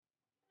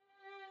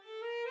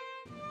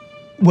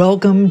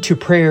Welcome to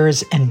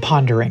Prayers and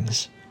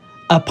Ponderings,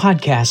 a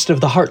podcast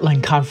of the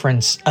Heartland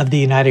Conference of the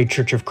United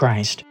Church of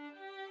Christ.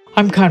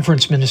 I'm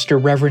Conference Minister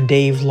Reverend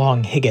Dave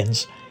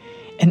Long-Higgins,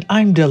 and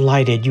I'm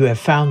delighted you have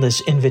found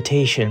this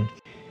invitation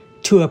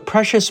to a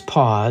precious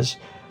pause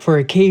for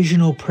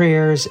occasional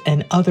prayers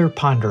and other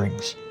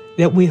ponderings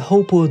that we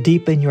hope will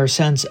deepen your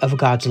sense of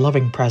God's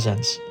loving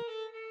presence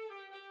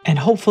and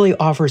hopefully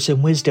offer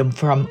some wisdom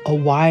from a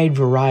wide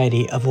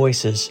variety of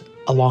voices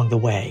along the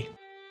way.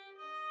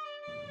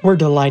 We're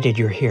delighted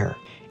you're here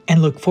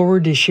and look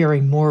forward to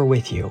sharing more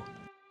with you.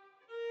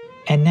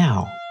 And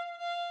now,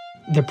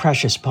 the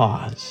precious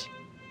pause.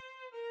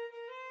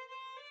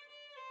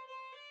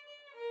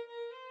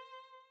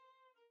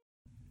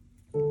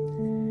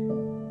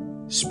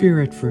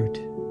 Spirit fruit,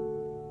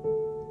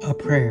 a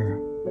prayer.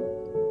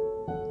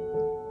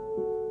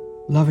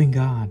 Loving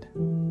God,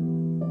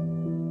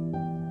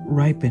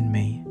 ripen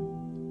me.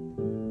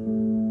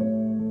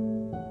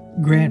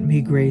 Grant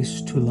me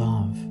grace to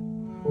love,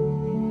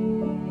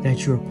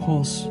 that your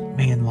pulse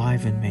may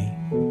enliven me.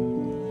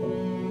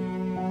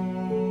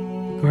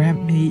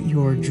 Grant me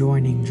your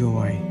joining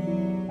joy,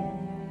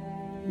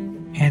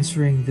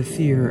 answering the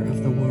fear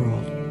of the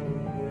world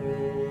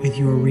with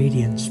your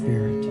radiant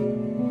spirit.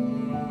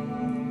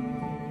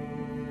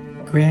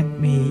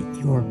 Grant me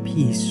your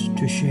peace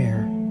to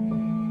share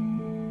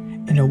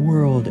in a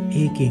world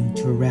aching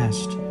to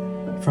rest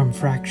from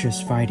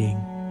fractious fighting.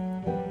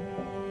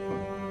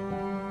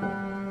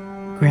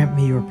 Grant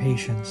me your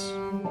patience,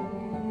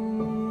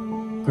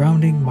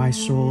 grounding my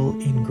soul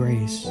in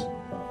grace,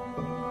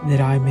 that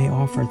I may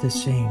offer the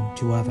same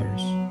to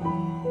others.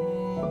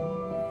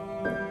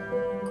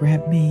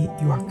 Grant me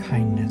your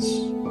kindness,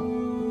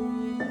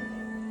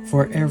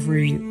 for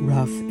every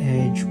rough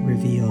edge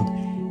revealed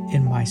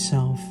in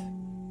myself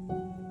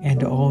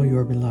and all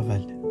your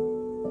beloved.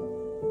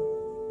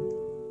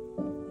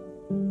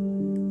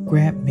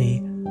 Grant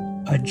me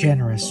a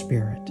generous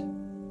spirit,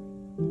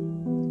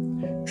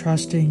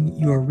 trusting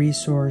your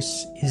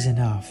resource is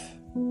enough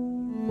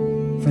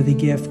for the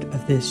gift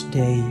of this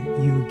day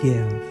you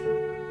give.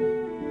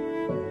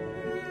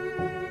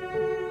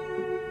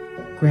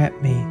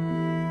 Grant me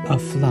a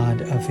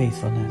flood of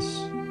faithfulness,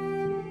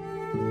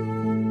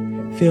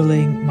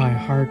 filling my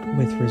heart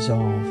with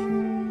resolve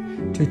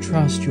to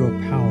trust your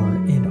power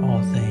in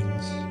all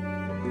things.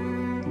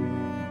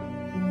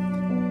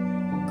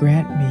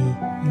 Grant me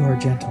your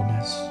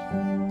gentleness,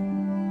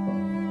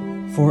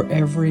 for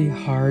every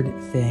hard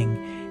thing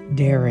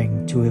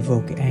daring to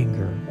evoke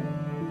anger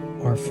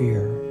or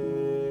fear.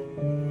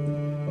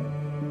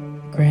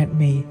 Grant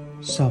me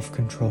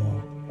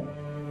self-control,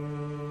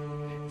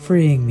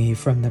 freeing me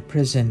from the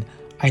prison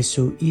I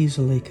so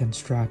easily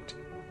construct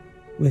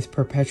with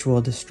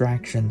perpetual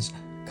distractions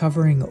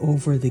covering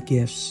over the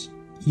gifts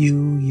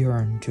you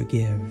yearn to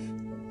give.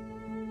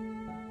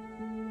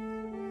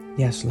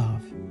 Yes,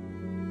 love.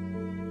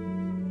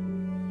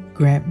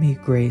 Grant me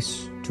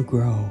grace to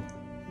grow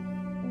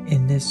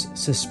in this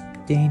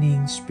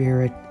sustaining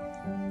spirit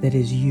that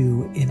is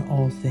you in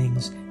all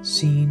things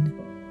seen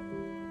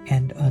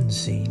and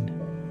unseen.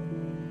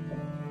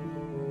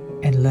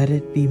 And let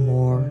it be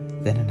more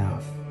than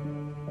enough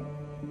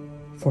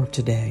for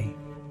today.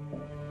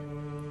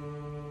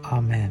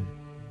 Amen.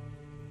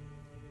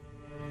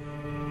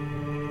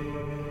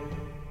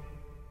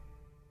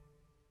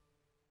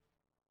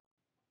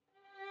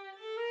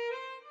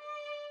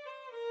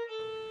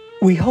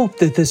 We hope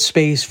that this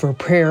space for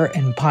prayer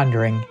and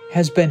pondering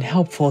has been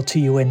helpful to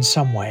you in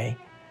some way.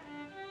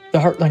 The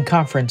Heartland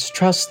Conference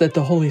trusts that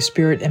the Holy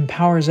Spirit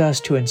empowers us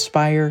to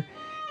inspire,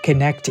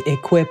 connect,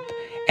 equip,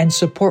 and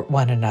support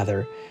one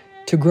another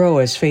to grow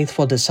as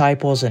faithful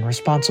disciples and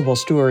responsible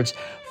stewards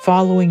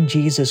following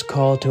Jesus'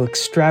 call to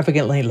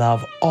extravagantly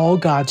love all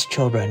God's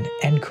children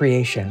and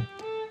creation.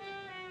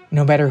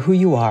 No matter who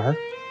you are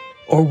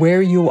or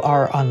where you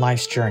are on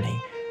life's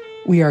journey,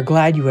 we are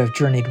glad you have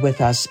journeyed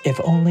with us, if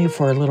only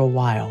for a little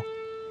while.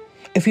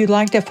 If you'd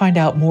like to find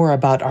out more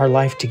about our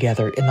life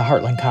together in the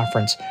Heartland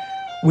Conference,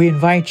 we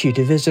invite you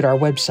to visit our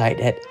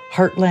website at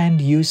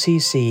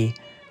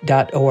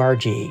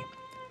heartlanducc.org.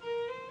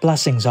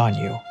 Blessings on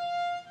you.